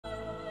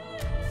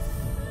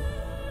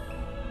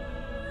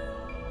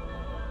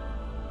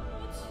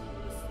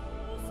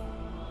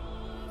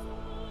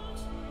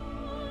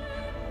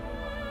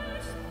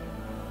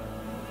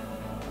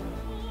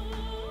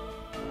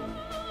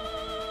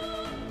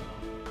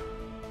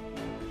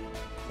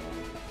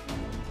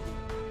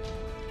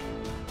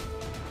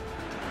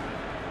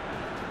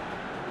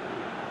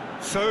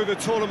So the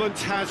tournament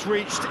has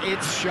reached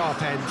its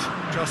sharp end.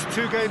 Just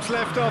 2 games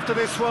left after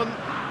this one,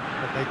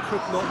 but they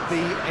could not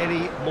be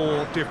any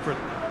more different.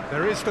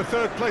 There is the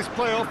third-place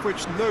playoff,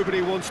 which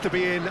nobody wants to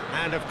be in,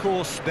 and of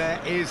course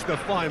there is the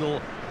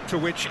final, to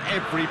which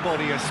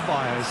everybody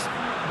aspires.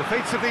 The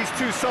fates of these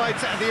two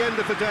sides at the end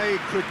of the day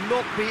could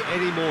not be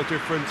any more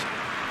different.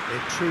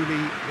 It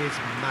truly is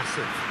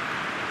massive.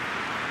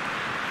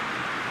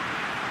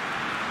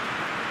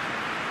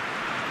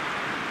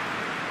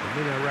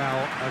 Mineral,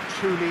 a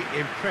truly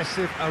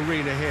impressive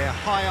arena here,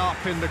 high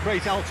up in the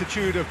great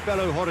altitude of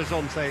Belo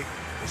Horizonte.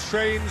 The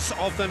strains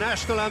of the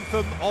national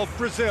anthem of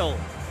Brazil.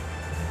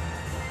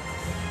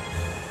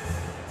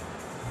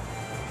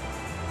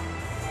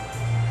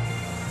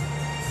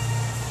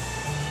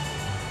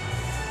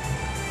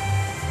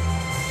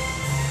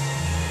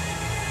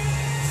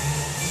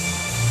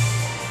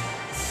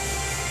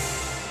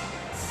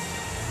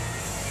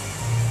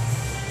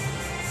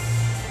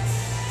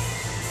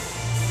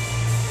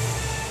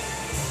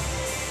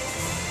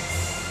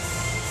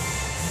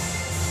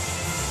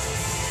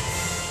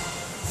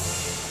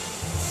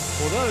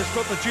 Well, it's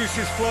got the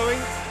juices flowing,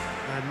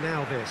 and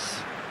now this.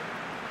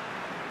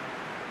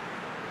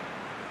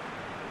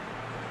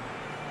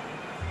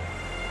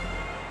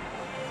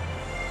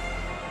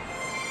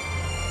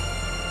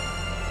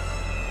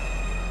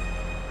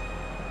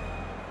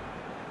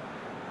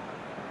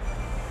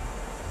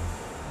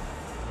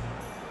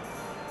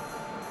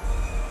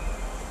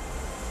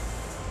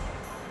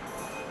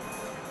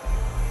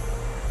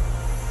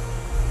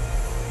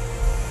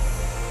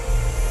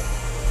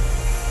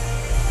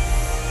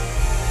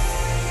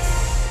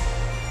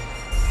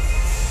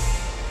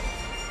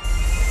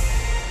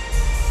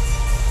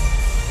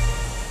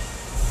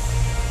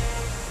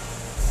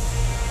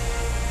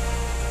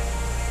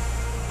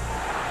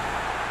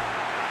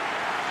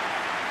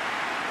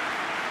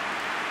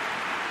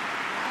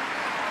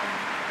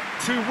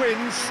 Two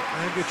wins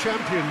and you're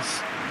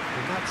champions.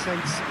 In that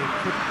sense, it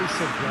couldn't be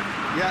simpler.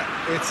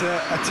 Yeah, it's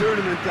a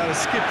tournament that has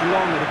skipped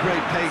along at a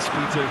great pace,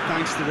 Peter,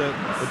 thanks to the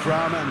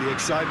drama and the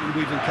excitement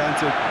we've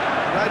encountered.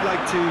 And I'd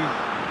like to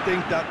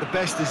think that the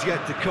best is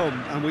yet to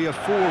come, and we have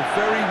 4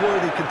 very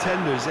worthy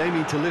contenders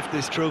aiming to lift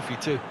this trophy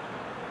too.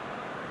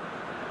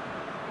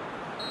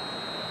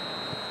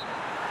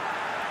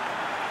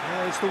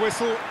 There's the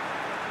whistle.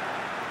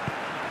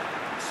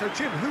 So,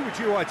 Jim, who would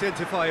you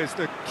identify as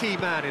the key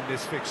man in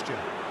this fixture?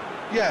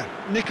 Yeah,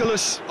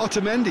 Nicolas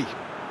Otamendi.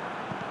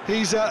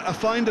 He's a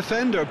fine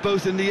defender,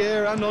 both in the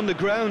air and on the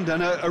ground,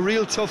 and a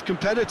real tough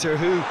competitor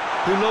who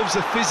loves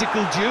a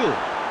physical duel.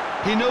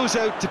 He knows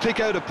how to pick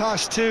out a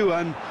pass too,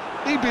 and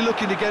he'd be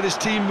looking to get his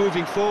team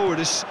moving forward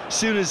as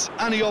soon as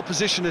any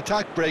opposition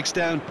attack breaks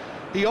down.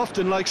 He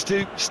often likes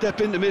to step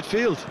into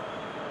midfield.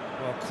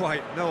 Well,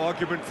 quite no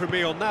argument from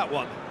me on that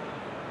one.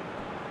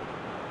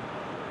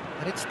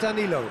 And it's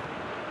Danilo.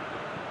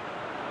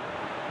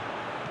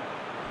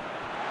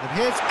 And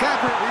here's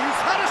Gabriel,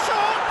 he's had a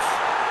shot!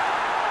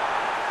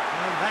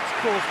 And that's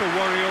caused a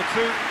worry or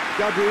two.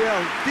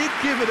 Gabriel did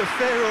give it a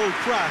fair old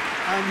crack,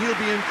 and he'll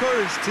be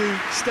encouraged to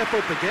step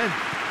up again.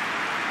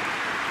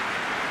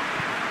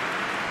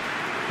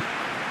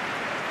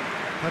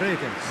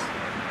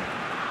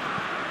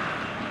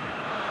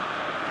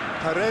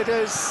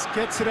 Paredes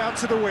gets it out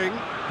to the wing.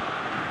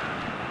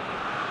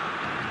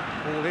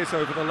 Ball is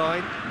over the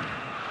line.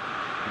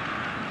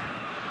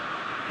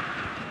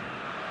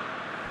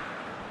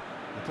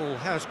 The ball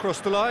has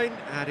crossed the line,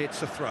 and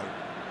it's a throw.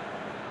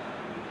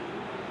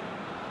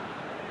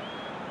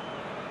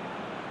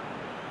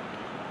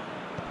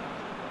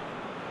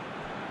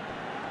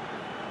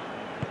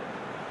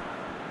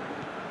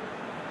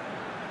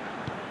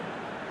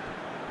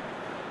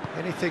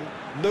 Anything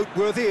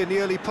noteworthy in the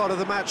early part of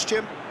the match,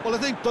 Jim? Well, I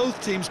think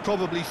both teams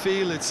probably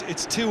feel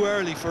it's too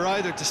early for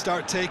either to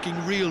start taking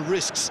real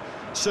risks.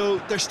 So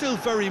they're still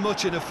very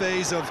much in a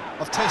phase of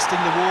testing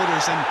the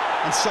waters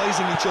and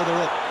sizing each other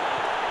up.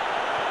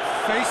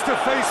 Face to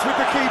face with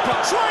the keeper,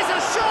 tries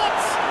a shot!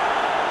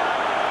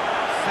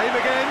 Same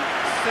again,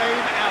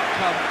 same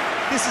outcome.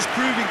 This is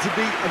proving to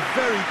be a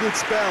very good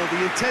spell.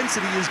 The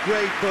intensity is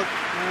great, but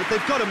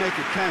they've got to make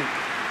it count.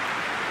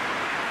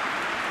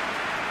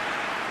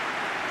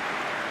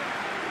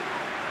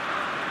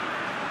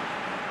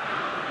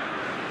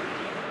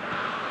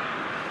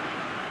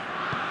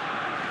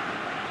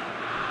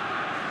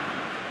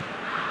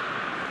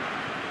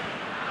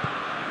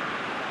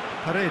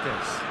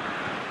 Paredes.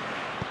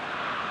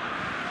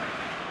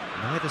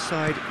 Neither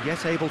side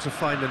yet able to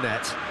find the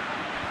net. For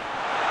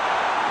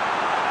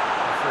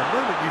a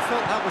moment you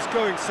felt that was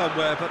going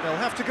somewhere, but they'll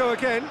have to go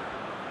again.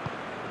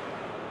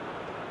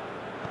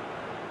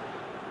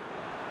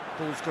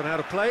 Ball's gone out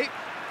of play.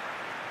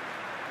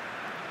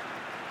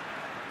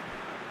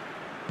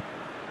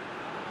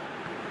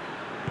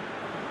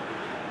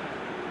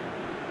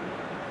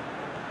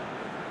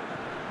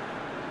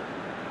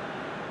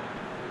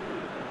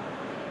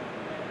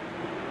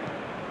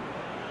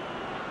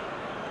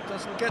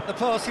 Doesn't get the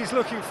pass he's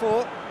looking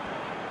for.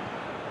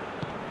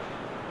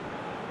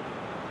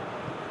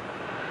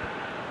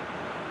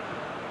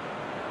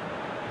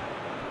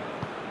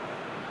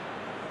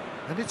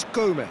 it's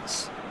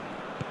Gomez.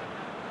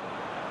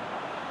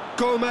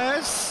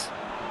 Gomez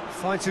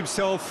finds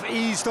himself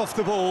eased off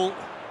the ball.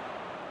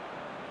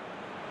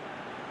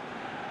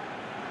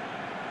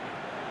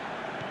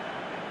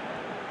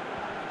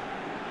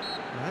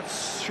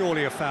 That's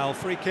surely a foul.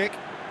 Free kick.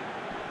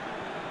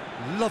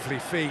 Lovely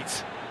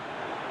feet.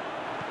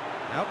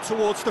 Out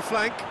towards the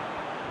flank.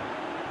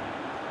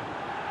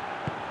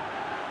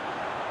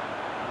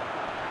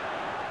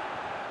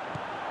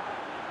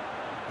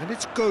 And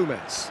it's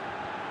Gomez.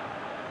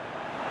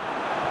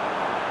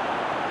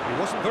 He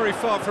wasn't very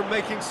far from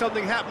making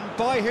something happen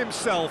by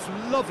himself.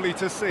 Lovely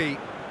to see.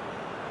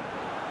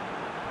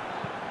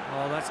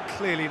 Oh, that's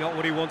clearly not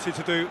what he wanted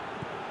to do.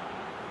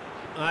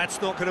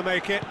 That's not going to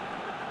make it.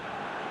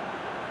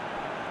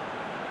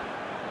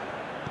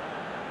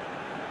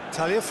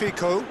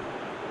 Tagliafico,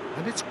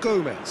 and it's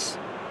Gomez.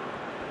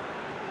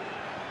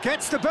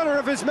 Gets the better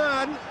of his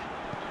man.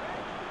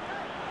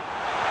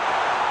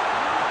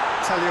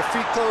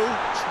 Tagliafico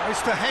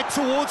tries to head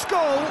towards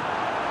goal.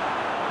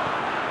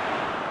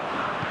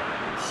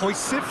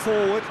 Hoists it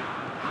forward.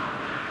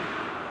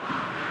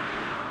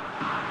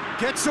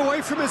 Gets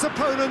away from his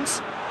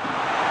opponents.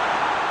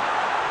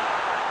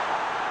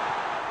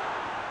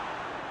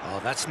 Oh,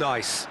 that's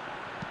nice.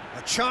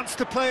 A chance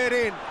to play it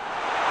in.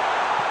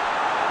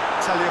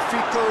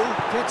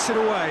 Tagliafico gets it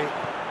away.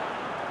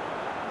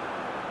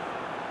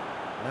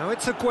 Now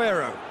it's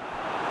Aguero.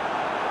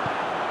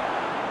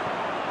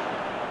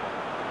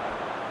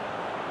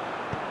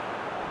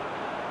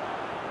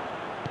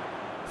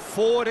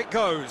 Forward it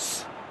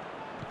goes.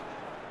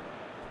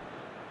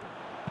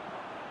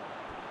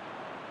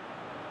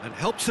 And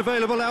help's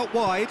available out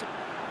wide.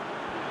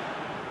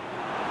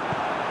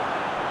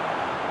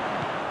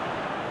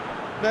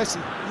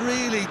 Messi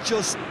really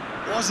just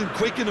wasn't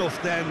quick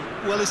enough then.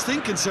 Well, his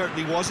thinking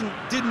certainly wasn't.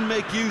 Didn't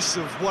make use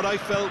of what I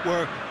felt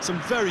were some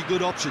very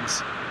good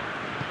options.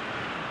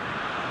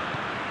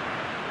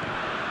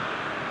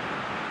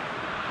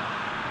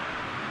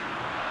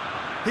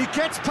 He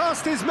gets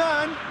past his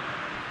man.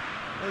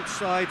 Both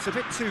sides a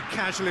bit too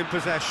casual in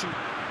possession.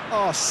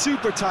 Oh,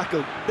 super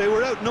tackle. They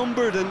were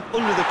outnumbered and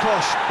under the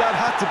cosh. That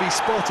had to be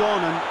spot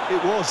on, and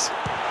it was.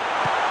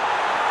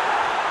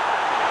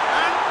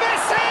 And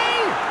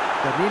Messi!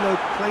 Danilo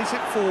plays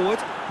it forward.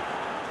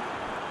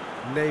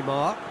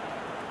 Neymar.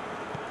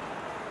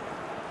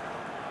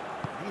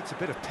 Needs a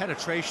bit of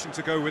penetration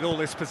to go with all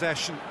this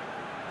possession.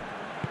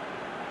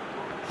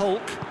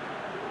 Hulk.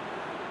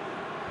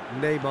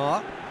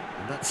 Neymar.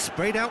 And that's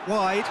sprayed out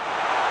wide.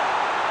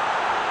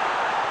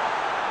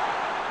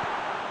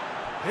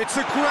 It's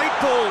a great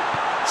ball.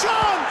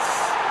 Chance!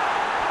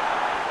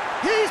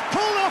 He's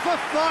pulled off a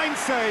fine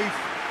save.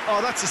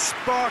 Oh, that's a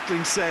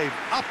sparkling save.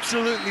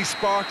 Absolutely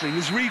sparkling.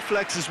 His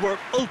reflexes were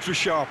ultra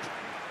sharp.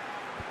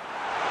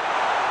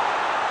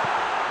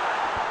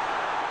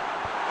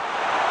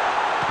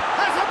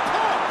 Has a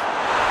pop!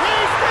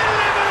 He's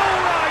delivered all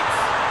right!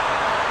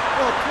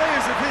 Well,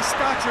 players of his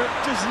stature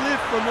just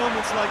live for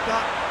moments like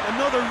that.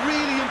 Another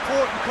really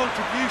important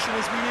contribution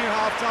as we near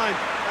half-time,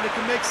 and it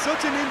can make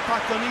such an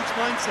impact on each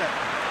mindset.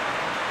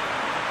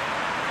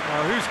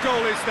 Now, whose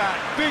goal is that?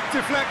 Big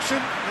deflection.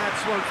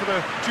 That's one for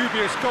the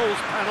dubious goals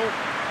panel.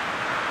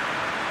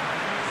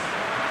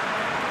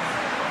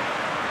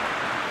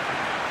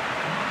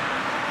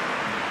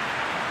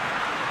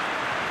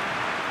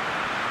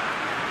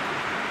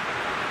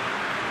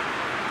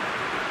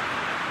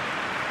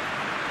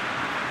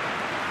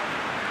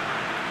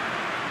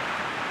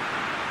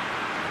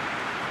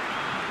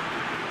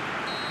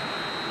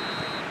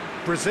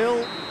 Brazil,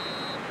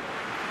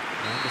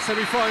 and the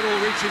semi-final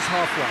reaches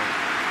halfway.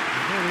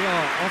 And there we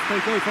are, off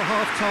they go for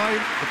half-time.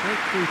 The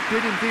breakthrough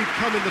did indeed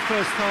come in the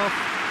first half,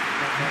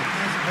 but there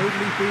has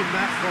only been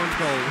that one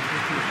goal.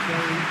 It was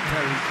very,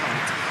 very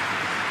tight.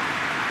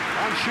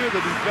 I'm sure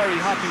they'll be very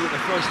happy with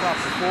the first half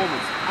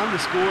performance and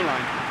the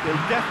scoreline.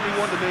 They'll definitely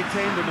want to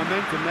maintain their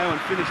momentum now and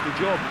finish the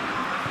job.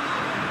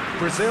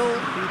 Brazil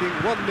leading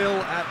 1-0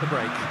 at the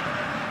break.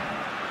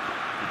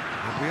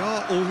 And we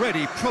are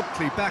already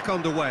promptly back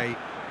underway.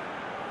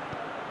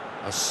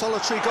 A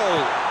solitary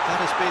goal. That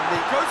has been the...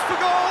 Goes for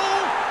goal!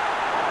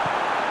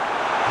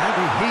 And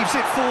he heaves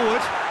it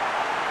forward.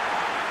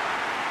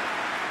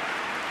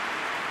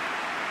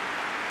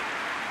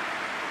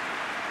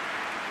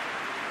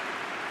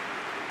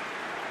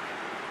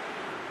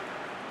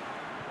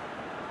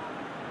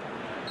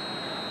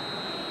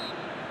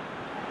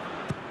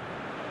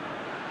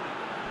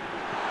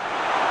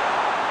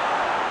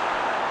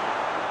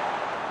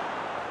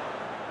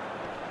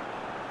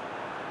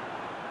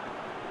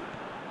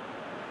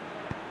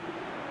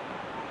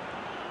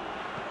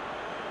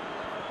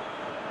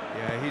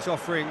 Yeah, he's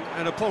offering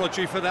an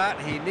apology for that.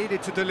 He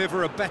needed to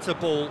deliver a better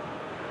ball.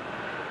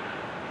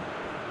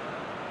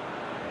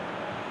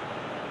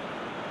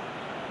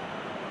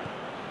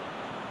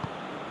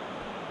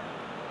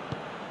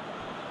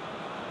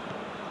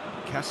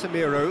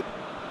 Casemiro.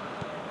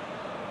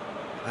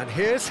 And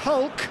here's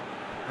Hulk.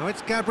 Now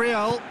it's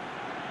Gabriel.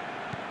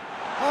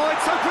 Oh,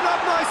 it's opened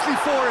up nicely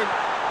for him.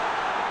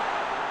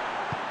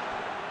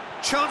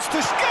 chance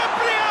to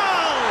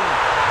Gabriel!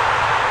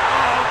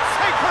 Oh,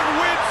 taken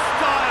with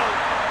style!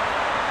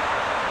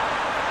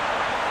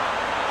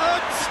 A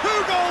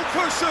two-goal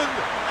cushion,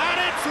 and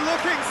it's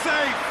looking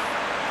safe.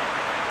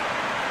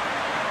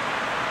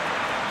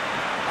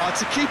 Oh,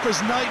 it's a keeper's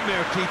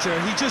nightmare, Peter.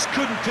 He just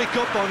couldn't pick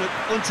up on it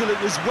until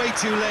it was way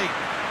too late,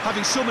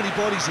 having so many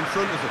bodies in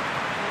front of him.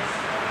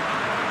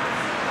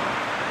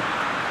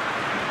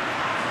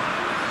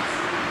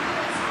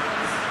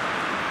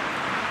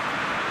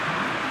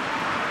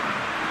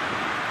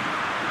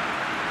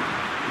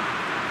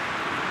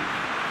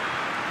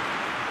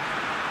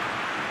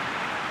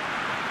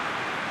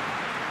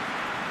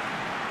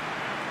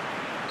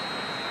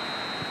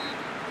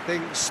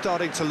 Things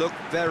starting to look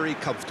very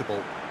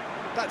comfortable.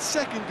 That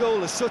second goal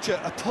has such a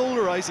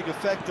polarising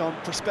effect on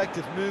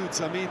prospective moods.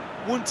 I mean,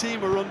 one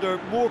team are under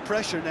more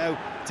pressure now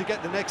to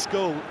get the next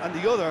goal, and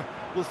the other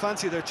will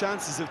fancy their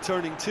chances of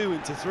turning 2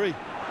 into 3.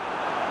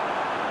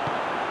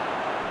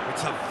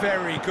 It's a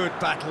very good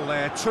battle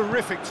there,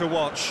 terrific to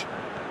watch.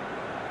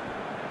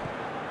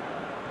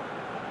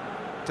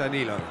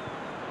 Danilo.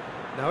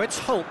 Now it's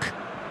Hulk.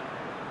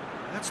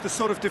 That's the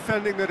sort of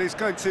defending that is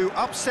going to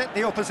upset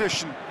the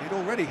opposition. It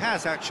already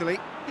has, actually.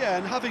 Yeah,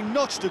 and having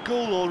notched a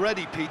goal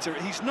already, Peter,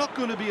 he's not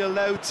going to be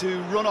allowed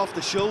to run off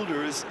the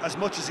shoulder as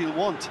much as he'll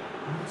want.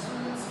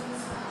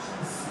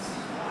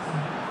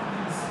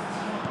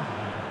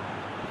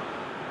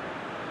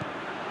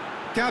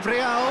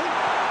 Gabriel.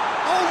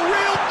 Oh,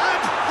 real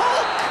and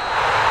Hulk!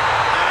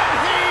 And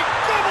he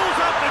gobbles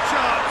up the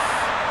chance.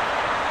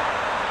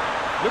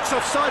 Looks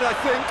offside, I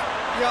think.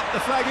 Yep, the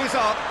flag is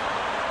up.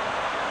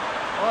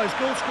 Oh, his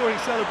goal-scoring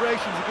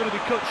celebrations are going to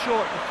be cut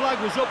short. The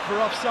flag was up for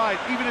offside,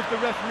 even if the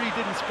referee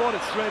didn't spot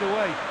it straight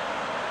away.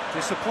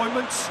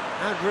 Disappointment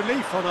and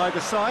relief on either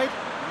side,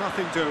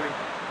 nothing doing.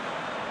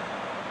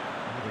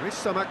 Well, there is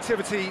some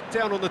activity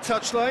down on the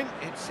touchline.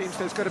 It seems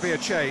there's going to be a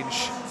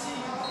change.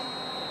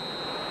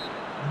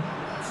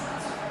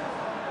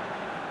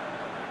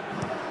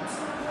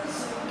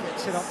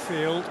 Gets it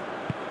upfield.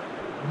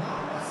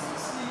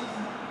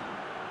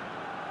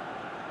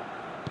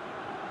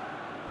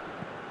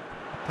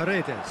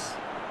 Paredes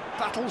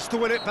battles to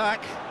win it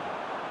back.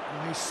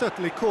 Oh, he's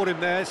certainly caught him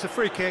there. It's a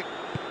free kick.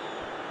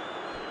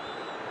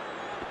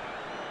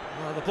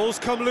 Well, the ball's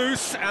come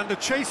loose and the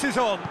chase is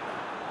on.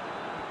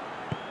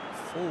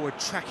 Forward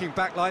tracking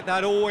back like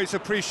that, always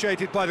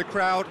appreciated by the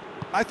crowd.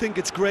 I think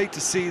it's great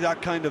to see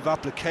that kind of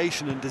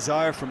application and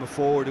desire from a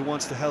forward who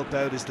wants to help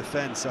out his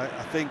defence. I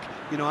think,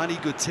 you know, any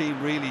good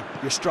team, really,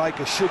 your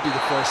striker should be the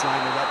first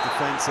line of that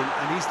defence,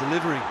 and he's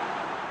delivering.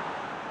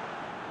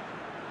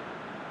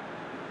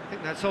 I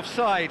think that's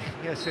offside.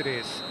 Yes, it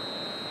is.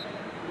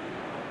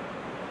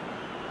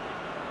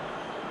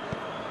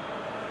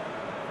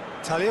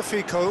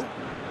 Tagliafico.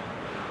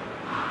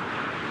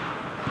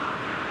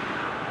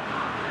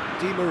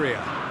 Di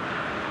Maria.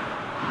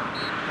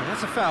 And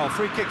that's a foul.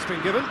 Free kick's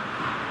been given.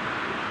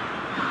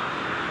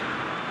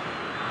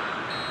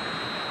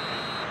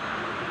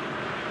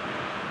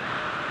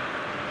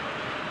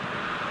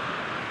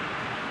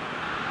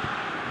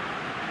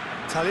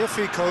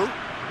 Tagliafico.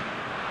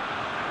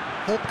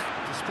 Hulk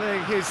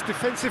displaying his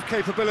defensive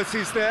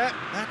capabilities there.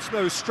 That's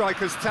no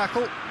striker's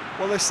tackle.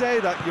 Well, they say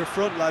that your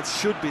front lads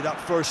should be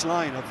that first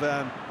line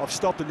of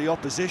stopping the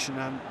opposition,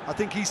 and I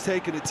think he's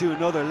taken it to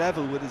another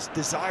level with his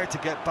desire to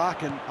get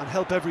back and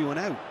help everyone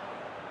out.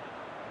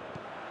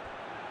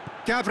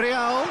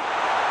 Gabriel,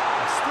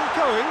 still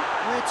going.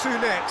 Where to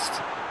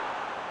next?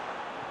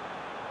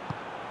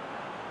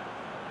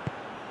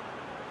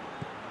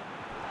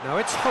 Now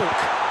it's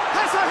Hulk.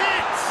 Has a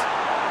hit!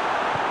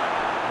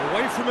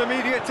 Away from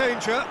immediate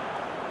danger.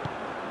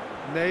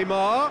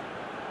 Neymar.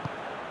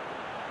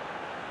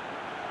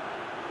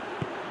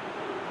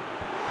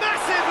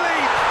 Massive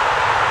lead!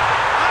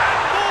 And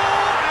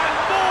more, and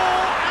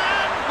more,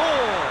 and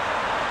more!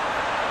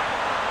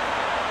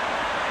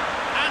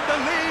 And the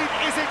lead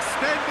is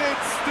extended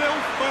still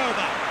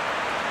further.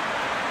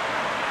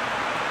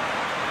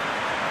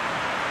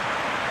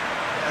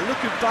 Yeah,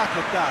 looking back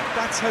at that,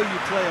 that's how you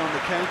play on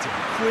the counter.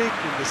 Quick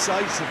and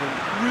decisive and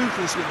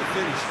ruthless with the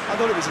finish.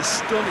 I thought it was a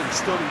stunning,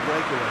 stunning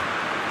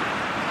breakaway.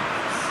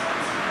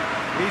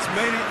 He's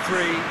made it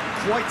 3.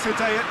 Quite a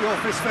day at the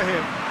office for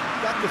him.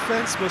 That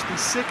defence must be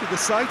sick of the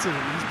sight of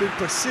him. He's been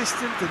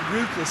persistent and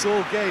ruthless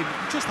all game.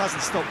 He just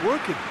hasn't stopped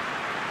working.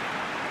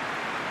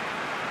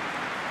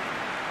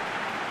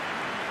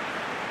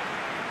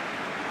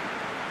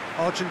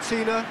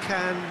 Argentina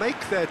can make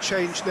their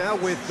change now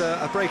with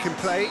a break in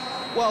play.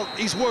 Well,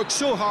 he's worked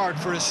so hard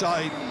for his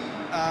side,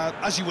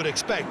 as you would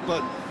expect,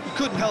 but you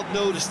couldn't help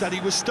notice that he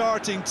was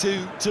starting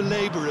to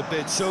labour a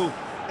bit, so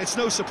it's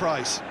no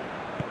surprise.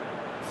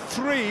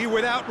 3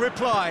 without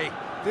reply.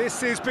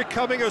 This is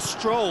becoming a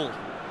stroll.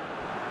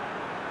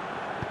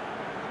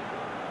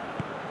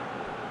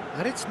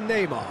 And it's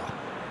Neymar.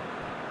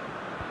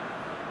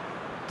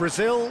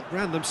 Brazil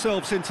ran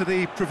themselves into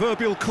the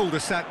proverbial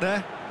cul-de-sac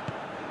there.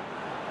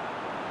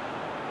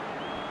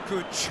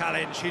 Good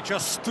challenge, he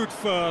just stood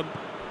firm.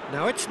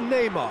 Now it's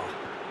Neymar.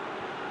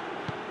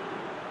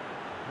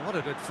 What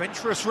an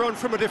adventurous run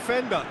from a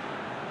defender.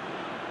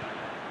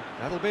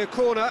 That'll be a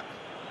corner.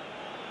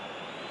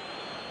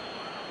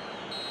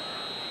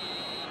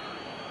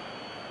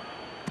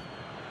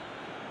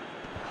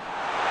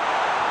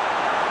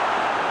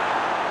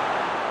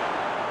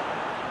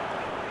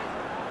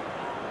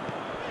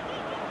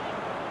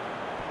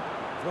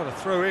 Got a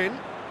throw in.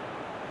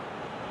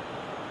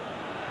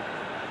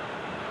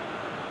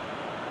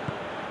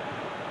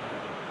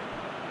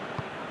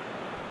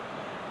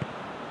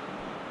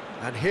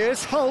 And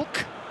here's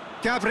Hulk,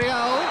 Gabriel.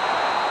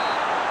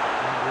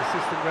 And the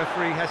assistant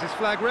referee has his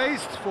flag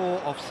raised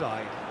for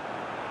offside.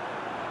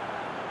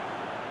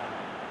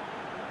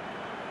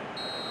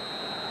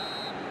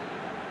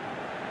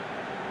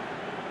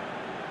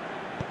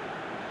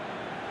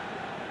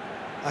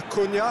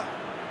 Acuna.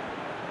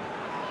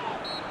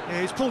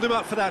 Yeah, he's pulled him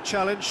up for that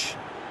challenge.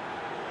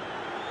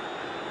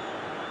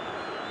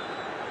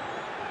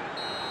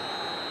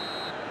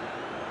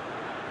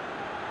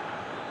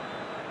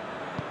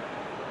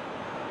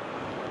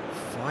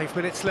 Five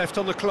minutes left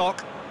on the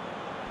clock.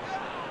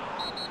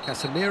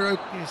 Casemiro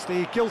is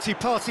the guilty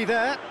party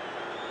there.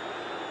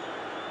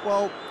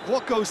 Well,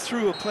 what goes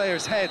through a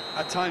player's head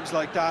at times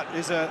like that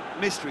is a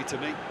mystery to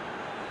me.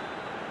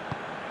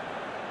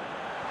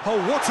 Oh,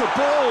 what a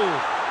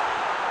ball!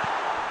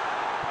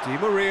 Di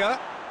Maria.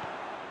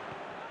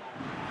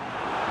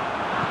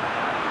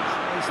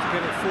 Tries to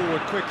get it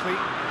forward quickly.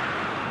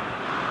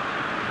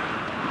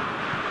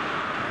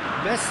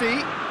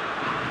 Messi.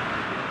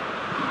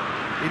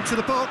 Into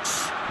the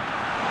box.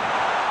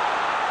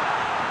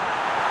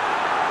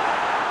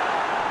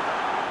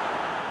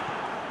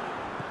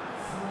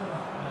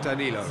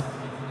 Danilo.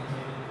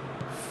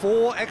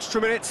 4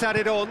 extra minutes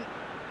added on.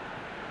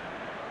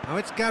 Now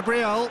it's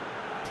Gabriel.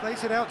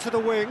 Plays it out to the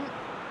wing.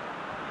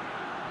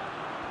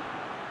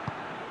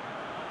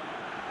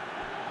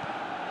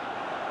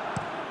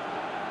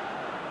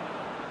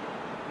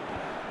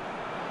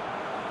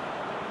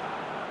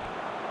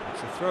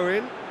 It's a throw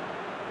in.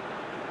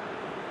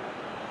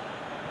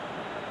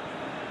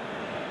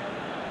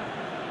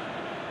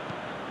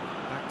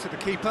 Back to the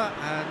keeper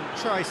and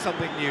try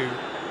something new.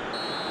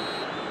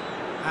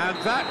 And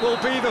that will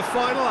be the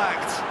final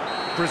act.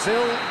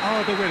 Brazil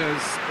are the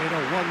winners in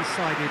a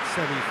one-sided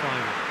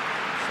semi-final.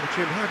 So,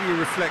 Jim, how do you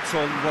reflect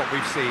on what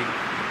we've seen?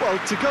 Well,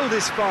 to go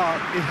this far,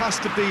 it has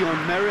to be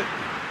on merit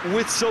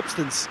with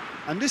substance.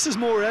 And this is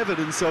more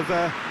evidence of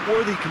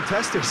worthy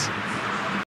contestants.